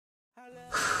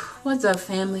What's up,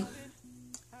 family?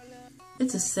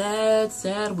 It's a sad,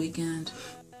 sad weekend.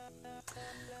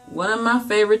 One of my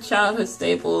favorite childhood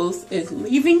staples is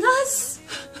leaving us.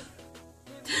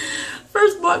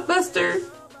 First Blockbuster,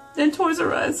 then Toys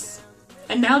R Us,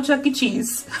 and now Chuck E.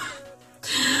 Cheese.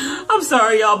 I'm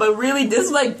sorry, y'all, but really,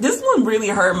 this one really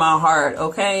hurt my heart,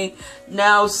 okay?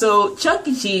 Now, so Chuck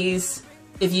E. Cheese,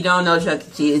 if you don't know Chuck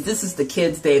E. Cheese, this is the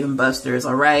kids' Dave and Buster's,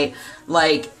 alright?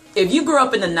 Like, if you grew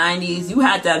up in the 90s, you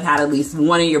had to have had at least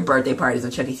one of your birthday parties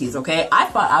at Chuck E. Cheese, okay? I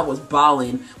thought I was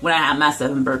balling when I had my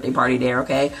 7th birthday party there,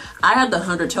 okay? I had the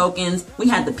 100 tokens, we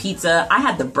had the pizza, I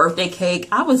had the birthday cake.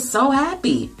 I was so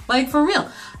happy, like, for real.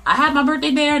 I had my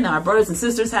birthday there, now my brothers and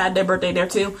sisters had their birthday there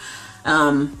too.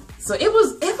 So it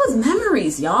was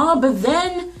memories, y'all. But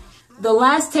then the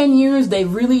last 10 years, they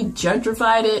really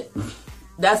gentrified it.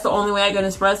 That's the only way I can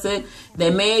express it. They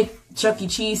made Chuck E.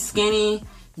 Cheese skinny.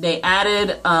 They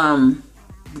added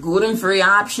gluten-free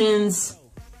options.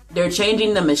 They're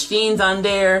changing the machines on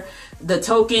there.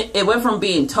 It went from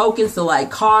being tokens to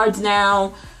like cards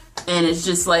now. And it's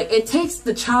just like, it takes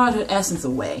the childhood essence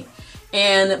away.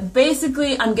 And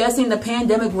basically, I'm guessing the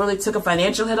pandemic really took a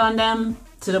financial hit on them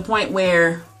to the point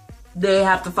where they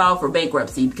have to file for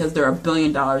bankruptcy because they're $1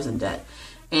 billion in debt.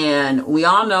 And we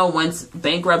all know once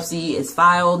bankruptcy is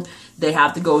filed, they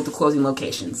have to go with the closing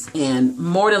locations. And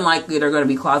more than likely, they're going to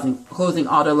be closing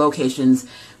all their locations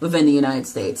within the United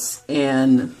States.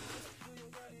 And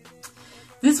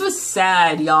this was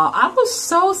sad, y'all. I was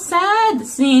so sad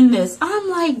seeing this. I'm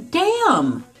like,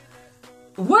 damn.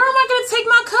 Where am I going to take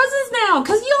my cousins now?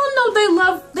 Because y'all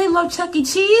know they love Chuck E.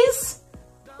 Cheese.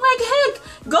 Like,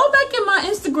 heck, go back in my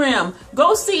Instagram.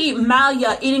 Go see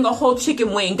Malia eating a whole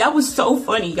chicken wing. That was so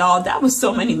funny, y'all. That was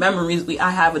so many memories I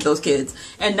have with those kids.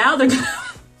 And now they're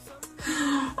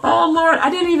oh, Lord. I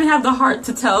didn't even have the heart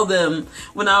to tell them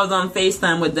when I was on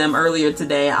FaceTime with them earlier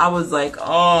today. I was like,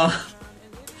 oh,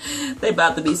 they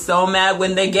about to be so mad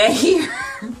when they get here.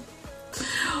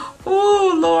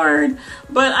 Oh, Lord.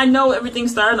 But I know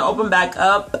everything's starting to open back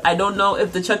up. I don't know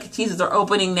if the Chuck E. Cheese's are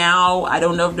opening now. I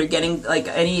don't know if they're getting like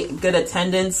any good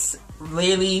attendance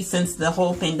really since the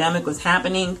whole pandemic was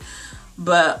happening.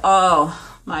 But oh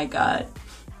my God.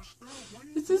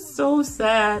 This is so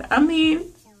sad. I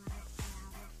mean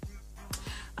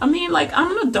like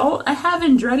I'm an adult. I have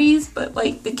Andretti's, but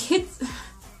like the kids,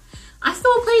 I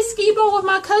still play skee-ball with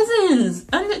my cousins.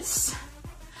 And it's,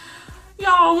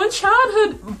 y'all, when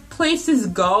childhood places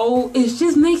go, it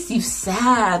just makes you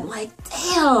sad. Like,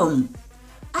 damn,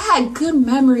 I had good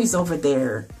memories over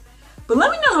there. But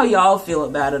let me know how y'all feel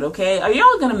about it, okay? Are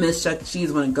y'all gonna miss Chuck E.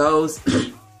 Cheese when it goes?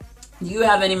 Do you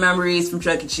have any memories from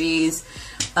Chuck E. Cheese?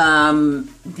 Do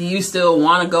you still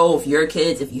want to go with your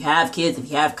kids? If you have kids, if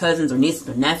you have cousins or nieces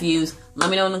or nephews, let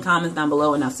me know in the comments down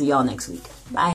below, and I'll see y'all next week.